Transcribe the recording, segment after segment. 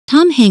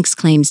Tom Hanks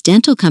claims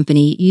dental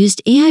company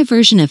used AI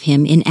version of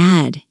him in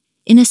ad.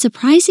 In a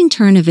surprising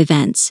turn of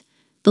events,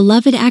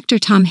 beloved actor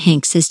Tom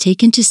Hanks has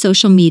taken to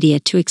social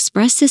media to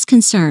express his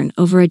concern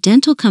over a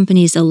dental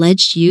company's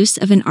alleged use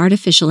of an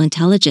artificial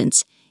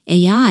intelligence,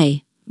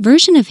 AI,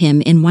 version of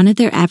him in one of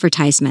their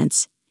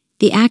advertisements.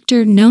 The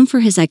actor, known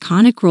for his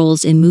iconic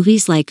roles in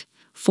movies like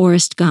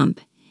Forrest Gump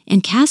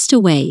and Cast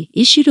Away,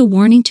 issued a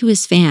warning to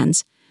his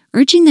fans,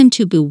 urging them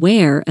to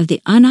beware of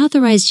the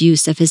unauthorized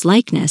use of his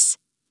likeness.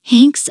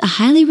 Hanks, a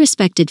highly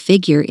respected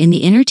figure in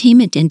the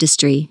entertainment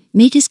industry,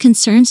 made his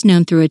concerns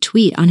known through a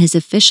tweet on his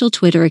official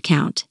Twitter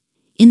account.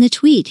 In the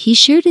tweet, he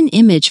shared an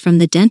image from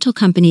the dental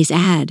company's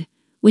ad,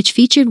 which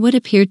featured what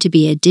appeared to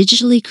be a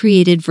digitally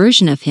created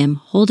version of him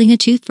holding a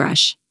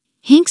toothbrush.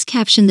 Hanks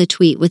captioned the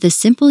tweet with a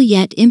simple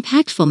yet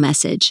impactful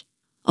message: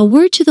 "A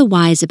word to the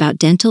wise about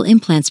dental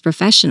implants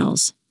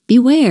professionals,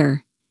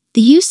 beware." The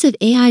use of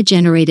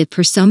AI-generated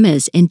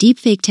personas and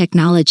deepfake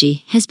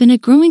technology has been a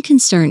growing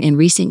concern in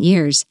recent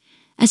years,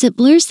 as it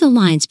blurs the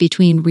lines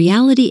between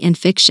reality and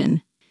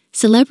fiction.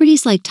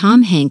 Celebrities like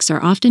Tom Hanks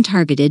are often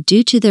targeted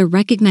due to their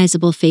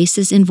recognizable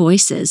faces and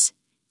voices.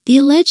 The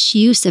alleged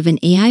use of an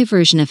AI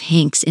version of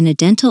Hanks in a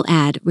dental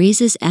ad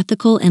raises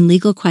ethical and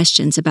legal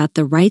questions about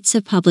the rights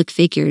of public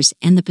figures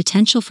and the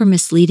potential for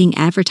misleading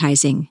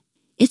advertising.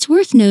 It's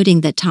worth noting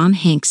that Tom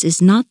Hanks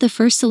is not the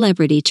first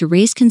celebrity to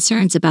raise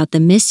concerns about the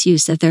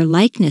misuse of their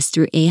likeness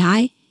through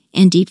AI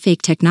and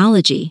deepfake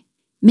technology.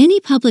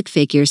 Many public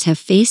figures have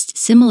faced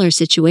similar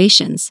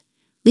situations,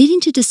 leading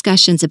to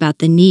discussions about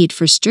the need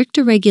for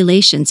stricter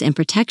regulations and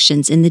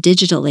protections in the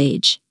digital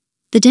age.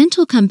 The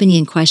dental company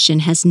in question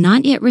has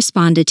not yet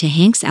responded to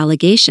Hanks'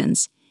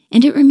 allegations,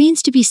 and it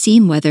remains to be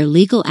seen whether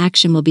legal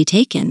action will be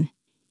taken.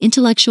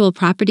 Intellectual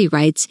property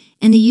rights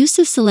and the use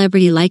of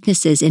celebrity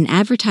likenesses in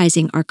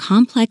advertising are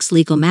complex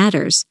legal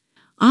matters,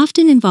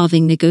 often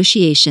involving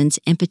negotiations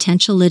and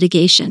potential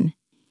litigation.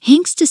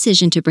 Hanks'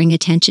 decision to bring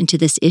attention to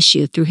this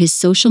issue through his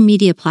social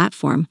media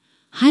platform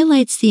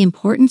highlights the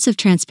importance of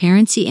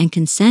transparency and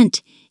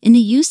consent in the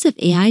use of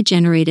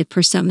AI-generated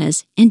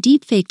personas and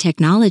deepfake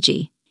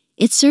technology.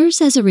 It serves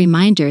as a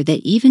reminder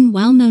that even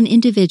well-known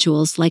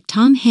individuals like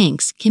Tom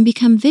Hanks can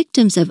become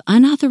victims of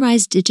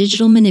unauthorized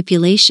digital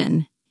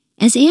manipulation.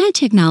 As AI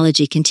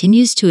technology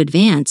continues to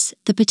advance,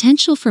 the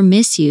potential for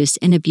misuse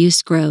and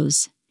abuse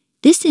grows.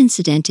 This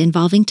incident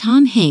involving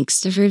Tom Hanks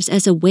serves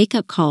as a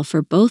wake-up call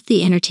for both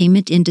the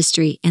entertainment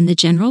industry and the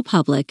general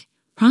public,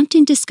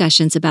 prompting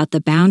discussions about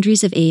the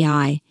boundaries of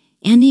AI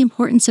and the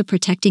importance of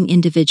protecting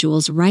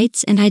individuals'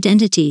 rights and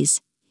identities.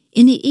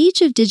 In the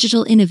age of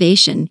digital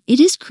innovation,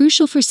 it is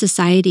crucial for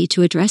society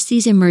to address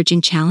these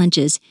emerging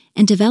challenges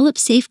and develop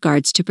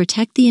safeguards to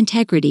protect the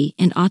integrity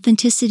and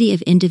authenticity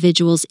of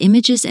individuals'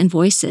 images and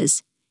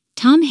voices.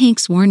 Tom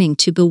Hanks' warning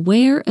to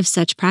beware of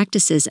such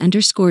practices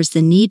underscores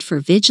the need for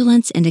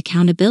vigilance and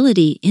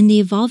accountability in the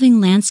evolving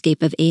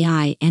landscape of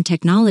AI and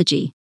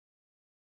technology.